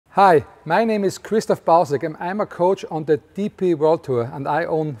Hi, my name is Christoph Bausek and I'm a coach on the DP World Tour and I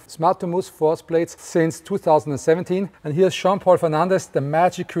own Smart2Move force plates since 2017. And here's Jean Paul Fernandez, the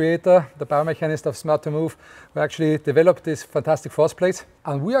magic creator, the biomechanist of Smart2Move, who actually developed these fantastic force plates.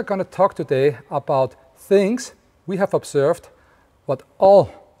 And we are going to talk today about things we have observed what all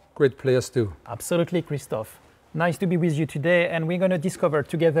great players do. Absolutely, Christoph. Nice to be with you today, and we're going to discover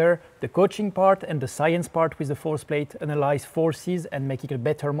together the coaching part and the science part with the force plate, analyze forces and make it a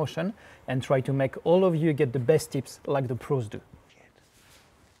better motion, and try to make all of you get the best tips like the pros do.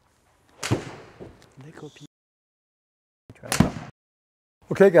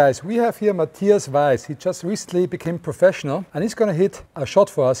 Okay guys, we have here Matias. He just recently became professional and he's going to hit a shot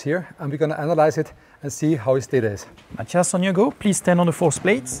for us here and we're going to analyze it and see how his data is. Matias, on your go, please stand on the force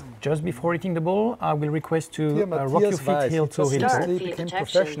plates. Just before hitting the ball, I will request to rock your feet heel to heel. He recently became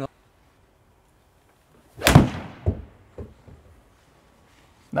professional.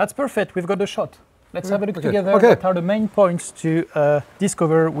 That's perfect, we've got the shot. Let's have a look together. What are the main points to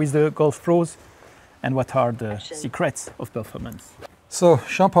discover with the golf pros and what are the secrets of performance? So,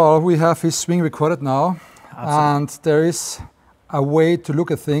 Jean Paul, we have his swing recorded now. Absolutely. And there is a way to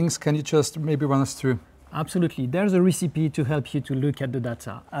look at things. Can you just maybe run us through? Absolutely. There's a recipe to help you to look at the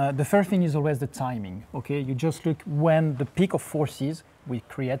data. The first thing is always the timing. Okay, you just look when the peak of forces will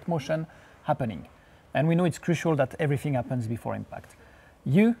create motion happening. And we know it's crucial that everything happens before impact.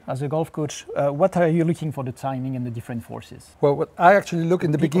 You, as a golf coach, what are you looking for the timing and the different forces? Well, what I actually look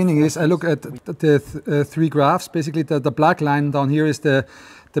in the beginning is I look at the three graphs. Basically, the black line down here is the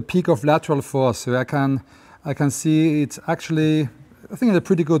peak of lateral force. So I can see it's actually, I think, at a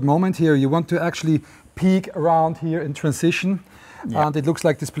pretty good moment here. You want to actually peak around here in transition, and it looks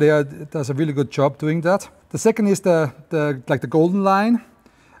like this player does a really good job doing that. The second is the golden line.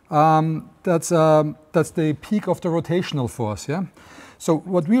 That's the peak of the rotational force. Yeah. So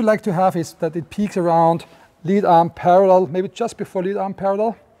what we like to have is that it peaks around lead arm parallel, maybe just before lead arm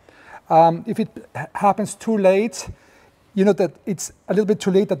parallel. If it happens too late, you know that it's a little bit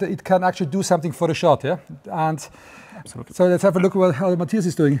too late that it can actually do something for the shot, yeah? And absolutely. So let's have a look at how Matias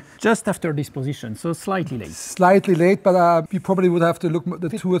is doing. Just after this position, so slightly late. Slightly late, but we probably would have to look at the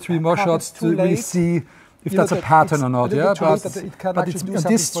 2 or 3 more shots to really see if that's a pattern or not, yeah? But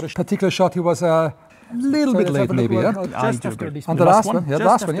this particular shot, he was a little bit late, maybe, yeah? Just after this. And the last one, the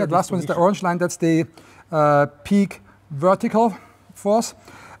last one is the orange line. That's the peak vertical force.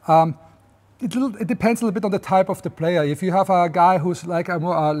 It depends a little bit on the type of the player. If you have a guy who's like a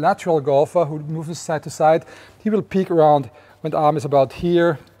more lateral golfer who moves side to side, he will peak around when the arm is about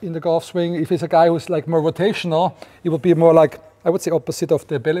here in the golf swing. If it's a guy who's like more rotational, it will be more like, I would say, opposite of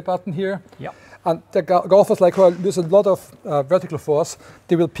the belly button here. Yeah. And the golfers like who use a lot of vertical force,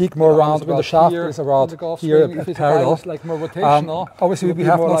 they will peak more around when the shaft is around here at parallel. Like more rotational, obviously we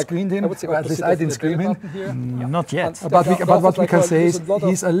have not screened him, or at least I didn't screen him. Not yet. But what we can say is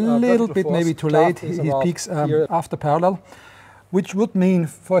he's a little bit maybe too late. He peaks after parallel, which would mean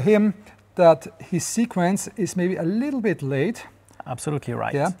for him that his sequence is maybe a little bit late. Absolutely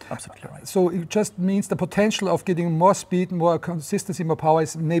right. Yeah, absolutely right. So it just means the potential of getting more speed, more consistency, more power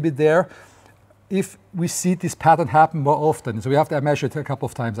is maybe there if we see this pattern happen more often. So we have to measure it a couple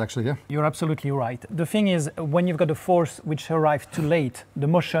of times actually, yeah? You're absolutely right. The thing is, when you've got a force which arrives too late, the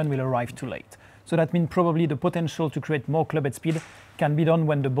motion will arrive too late. So that means probably the potential to create more club head speed can be done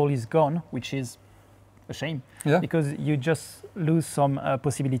when the ball is gone, which is a shame, because you just lose some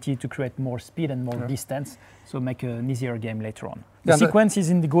possibility to create more speed and more distance, so make an easier game later on. The sequence is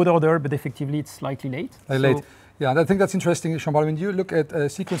in the good order, but effectively it's slightly late. Late. Yeah, and I think that's interesting, Jean Paul. When you look at a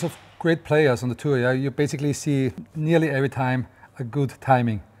sequence of great players on the tour, yeah, you basically see nearly every time a good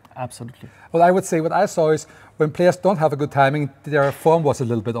timing. Absolutely. Well, I would say what I saw is when players don't have a good timing, their form was a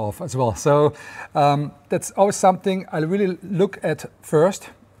little bit off as well. So that's always something I really look at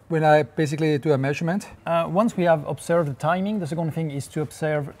first when I basically do a measurement. Once we have observed the timing, the second thing is to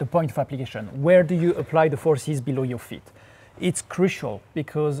observe the point of application. Where do you apply the forces below your feet? It's crucial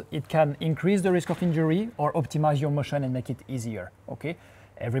because it can increase the risk of injury or optimize your motion and make it easier, okay?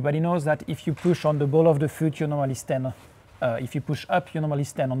 Everybody knows that if you push on the ball of the foot, you normally stand. If you push up, you normally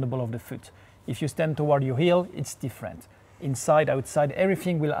stand on the ball of the foot. If you stand toward your heel, it's different. Inside, outside,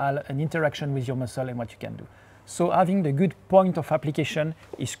 everything will have an interaction with your muscle and what you can do. So having the good point of application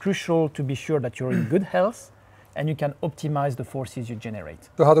is crucial to be sure that you're in good health and you can optimize the forces you generate.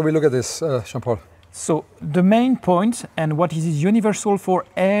 So how do we look at this, Jean Paul? So the main point, and what is universal for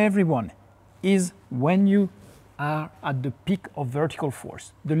everyone, is when you are at the peak of vertical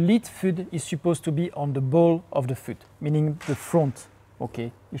force. The lead foot is supposed to be on the ball of the foot, meaning the front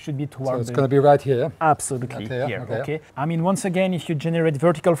Okay, you should be toward. So it's going to be right here. Absolutely Okay, here. okay. Okay. I mean, once again, if you generate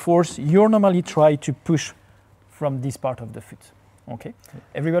vertical force, you normally try to push from this part of the foot. Okay.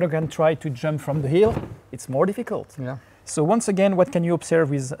 Everybody can try to jump from the heel. It's more difficult. Yeah. So once again, what can you observe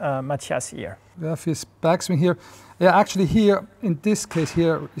with Matias here? We have his backswing here. Yeah, actually here, in this case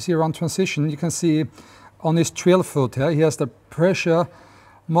here, you see around transition, you can see on his trail foot, yeah, he has the pressure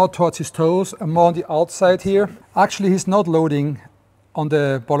more towards his toes and more on the outside here. Actually, he's not loading on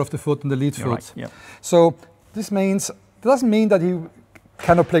the ball of the foot and the lead foot. Right, yeah. So this doesn't mean that he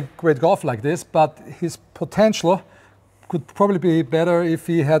cannot play great golf like this, but his potential could probably be better if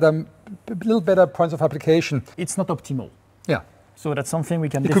he had a little better points of application. It's not optimal. Yeah. So that's something we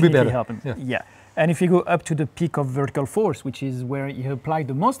can It could be definitely better. help him. Yeah. And if you go up to the peak of vertical force, which is where he applied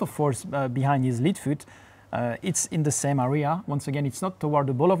the most of force behind his lead foot, it's in the same area. Once again, it's not toward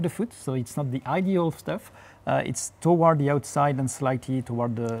the ball of the foot, so it's not the ideal stuff. It's toward the outside and slightly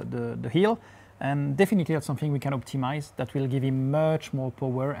toward the heel. And definitely that's something we can optimize that will give him much more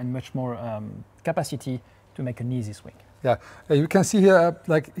power and much more capacity to make an easy swing. Yeah, you can see here,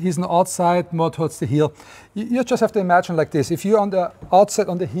 like he's on the outside, more towards the heel. You just have to imagine like this. If you're on the outside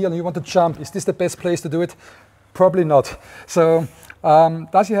on the heel and you want to jump, is this the best place to do it? Probably not. So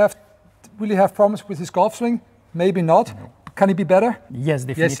does he really have problems with his golf swing? Maybe not. No. Can he be better? Yes,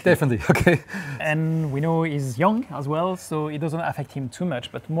 definitely. Yes, definitely. Okay. And we know he's young as well, so it doesn't affect him too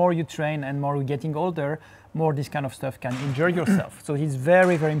much. But more you train and more you're getting older, more this kind of stuff can injure yourself. So it's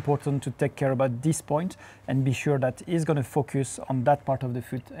very, very important to take care about this point and be sure that he's going to focus on that part of the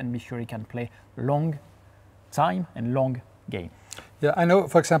foot and be sure he can play long time and long game. Yeah, I know,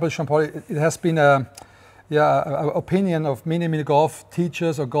 for example, Jean Paul, it has been an opinion of many golf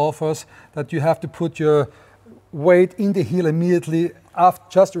teachers or golfers that you have to put your weight in the heel immediately after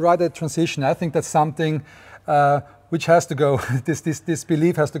just right at transition. I think that's something which has to go. This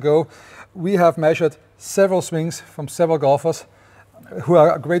belief has to go. We have measured several swings from several golfers who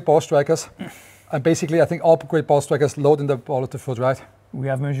are great ball strikers. And basically, I think all great ball strikers load in the ball of the foot, right? We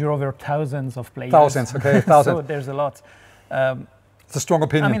have measured over thousands of players. Thousands, okay, thousands. So there's a lot. It's a strong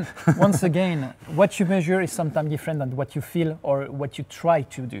opinion. I mean, once again, what you measure is sometimes different than what you feel or what you try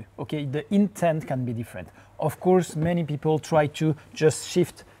to do. Okay, the intent can be different. Of course, many people try to just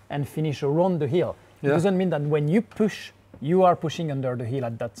shift and finish around the heel. It doesn't mean that when you push, you are pushing under the heel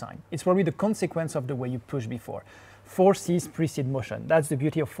at that time. It's probably the consequence of the way you push before. Forces precede motion. That's the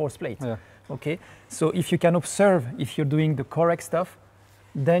beauty of force plate. Yeah. Okay, so if you can observe if you're doing the correct stuff,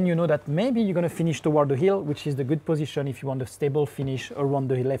 then you know that maybe you're going to finish toward the heel, which is the good position if you want a stable finish around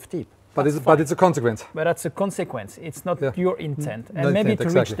the left hip. But it's a consequence. But that's a consequence. It's not your intent. And no maybe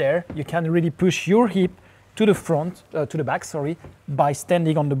intent, to reach there, you can really push your hip to the front, to the back, sorry, by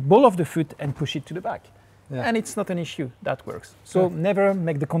standing on the ball of the foot and push it to the back. Yeah. And it's not an issue. That works. So never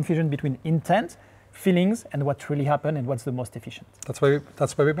make the confusion between intent, feelings, and what really happened and what's the most efficient. That's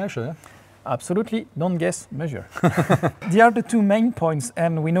why we measure, yeah? Absolutely, don't guess, measure. They are the two main points,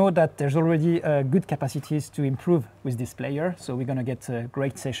 and we know that there's already good capacities to improve with this player, so we're going to get a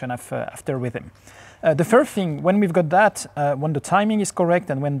great session after with him. The first thing, when we've got that, when the timing is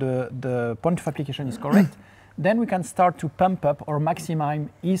correct and when the point of application is correct, then we can start to pump up or maximize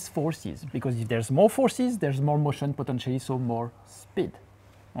his forces, because if there's more forces, there's more motion potentially, so more speed.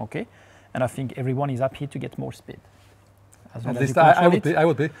 Okay, and I think everyone is happy to get more speed. At least I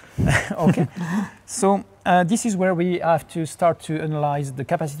would be. Okay. So this is where we have to start to analyze the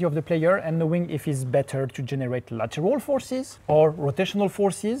capacity of the player and knowing if it's better to generate lateral forces or rotational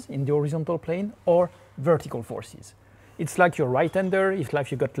forces in the horizontal plane or vertical forces. It's like your right-hander, it's like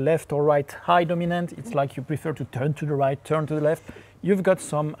you got left or right high dominant, it's like you prefer to turn to the right, turn to the left. You've got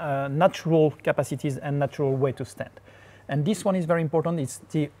some natural capacities and natural way to stand. And this one is very important, it's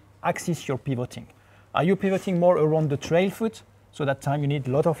the axis you're pivoting. Are you pivoting more around the trail foot, so that time you need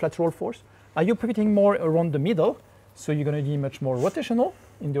a lot of lateral force? Are you pivoting more around the middle, so you're going to be much more rotational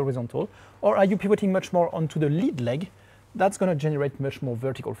in the horizontal? Or are you pivoting much more onto the lead leg? That's going to generate much more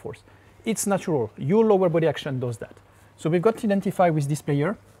vertical force. It's natural. Your lower body action does that. So we've got to identify with this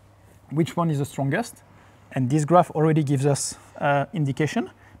player which one is the strongest. And this graph already gives us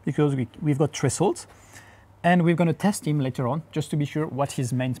indication because we've got thresholds. And we're going to test him later on just to be sure what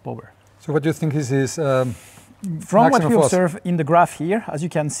his main power. So what do you think is his From what we observe in the graph here, as you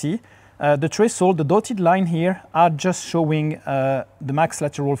can see, the threshold, the dotted line here, are just showing the max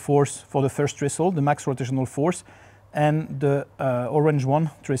lateral force for the first threshold, the max rotational force, and the orange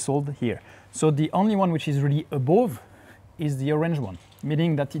one threshold here. So the only one which is really above is the orange one.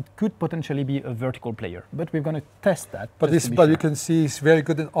 meaning that it could potentially be a vertical player. But we're going to test that. But you can see he's very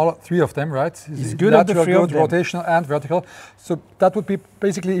good in all three of them, right? He's good at the three of them. Rotational and vertical. So that would be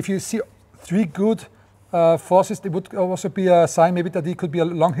basically, if you see three good forces, it would also be a sign maybe that he could be a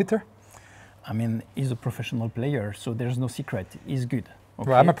long hitter. I mean, he's a professional player, so there's no secret. He's good. Okay.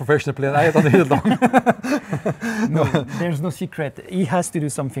 Well, I'm a professional player. I don't hit it long. No, there's no secret. He has to do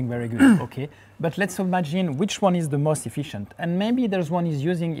something very good. Okay, but let's imagine which one is the most efficient. And maybe there's one he's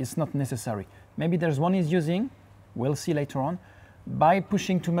using is not necessary. Maybe there's one he's using. We'll see later on. By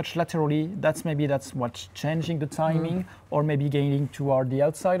pushing too much laterally, that's what's changing the timing, or maybe gaining toward the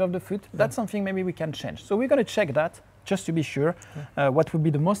outside of the foot. That's something maybe we can change. So we're going to check that just to be sure what would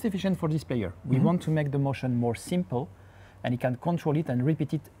be the most efficient for this player. We want to make the motion more simple, and he can control it and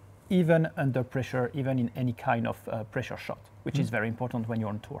repeat it even under pressure, even in any kind of pressure shot, which is very important when you're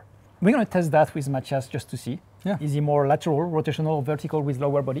on tour. We're going to test that with Matias just to see. Is he more lateral, rotational, or vertical with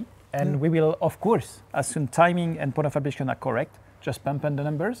lower body? And we will, of course, as soon timing and point of application are correct, just pump in the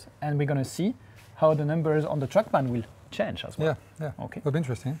numbers, and we're going to see how the numbers on the trackman will change as well. Okay. That'll be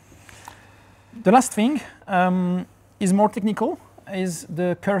interesting. The last thing is more technical, is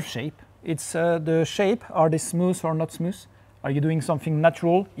the curve shape. It's the shape. Are they smooth or not smooth? Are you doing something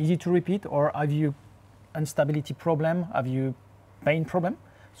natural, easy to repeat, or have you instability problem? Have you pain problem?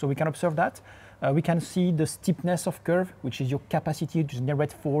 So we can observe that. We can see the steepness of curve, which is your capacity to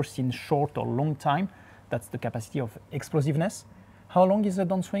generate force in short or long time. That's the capacity of explosiveness. How long is a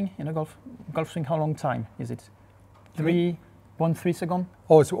downswing in a golf swing? How long time is it? 3.3 seconds?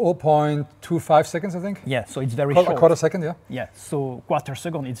 Oh, it's 0.25 seconds, I think. Yeah, so it's very short. A quarter second, yeah. Yeah, so quarter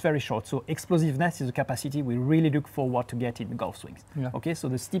second, it's very short. So explosiveness is a capacity we really look forward to get in golf swings. Yeah. Okay, so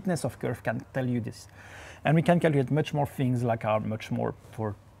the steepness of curve can tell you this. And we can calculate much more things like are much more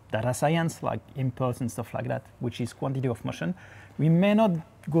for data science, like impulse and stuff like that, which is quantity of motion. We may not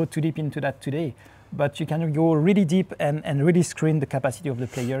go too deep into that today, but you can go really deep and really screen the capacity of the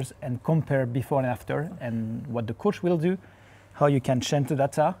players and compare before and after, and what the coach will do, how you can change the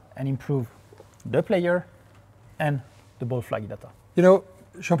data and improve the player and the ball flight data. You know,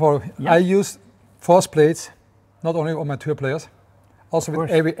 Jean Paul, I use force plates not only on my tour players, also with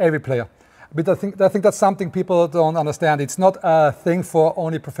every player. But I think that's something people don't understand. It's not a thing for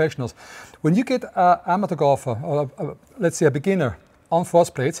only professionals. When you get an amateur golfer, or let's say a beginner, on force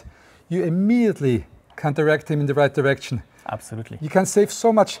plates, you immediately can direct him in the right direction. Absolutely. You can save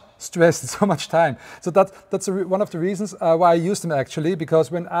so much stress and so much time. So that's one of the reasons why I use them actually,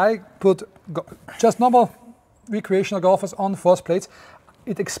 because when I put just normal recreational golfers on force plates,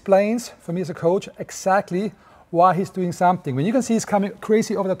 it explains for me as a coach exactly why he's doing something. When you can see he's coming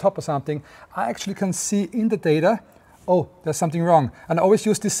crazy over the top of something, I actually can see in the data, oh, there's something wrong. And I always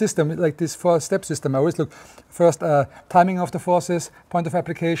use this system, like this 4-step system. I always look first timing of the forces, point of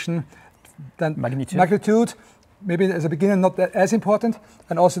application, then magnitude. Maybe as a beginner not as important,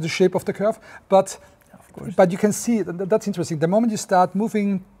 and also the shape of the curve. But you can see that's interesting. The moment you start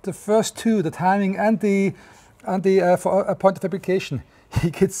moving the first two, the timing and the for a point of application, he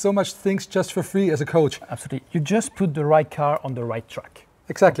gets so much things just for free as a coach. Absolutely. You just put the right car on the right track.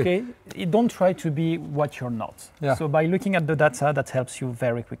 Exactly. Okay. You don't try to be what you're not. Yeah. So by looking at the data, that helps you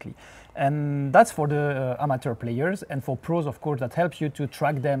very quickly. And that's for the amateur players, and for pros, of course, that helps you to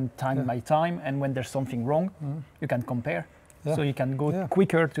track them time by time. And when there's something wrong, you can compare. Yeah. So you can go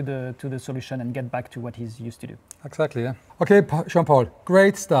quicker to the solution and get back to what he's used to do. Exactly. Yeah. Okay, Jean Paul,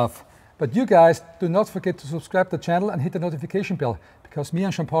 great stuff. But you guys do not forget to subscribe to the channel and hit the notification bell, because me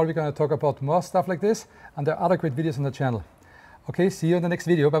and Jean Paul, we're going to talk about more stuff like this, and there are other great videos on the channel. Okay, see you in the next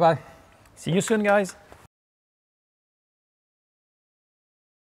video. Bye-bye. See you soon, guys.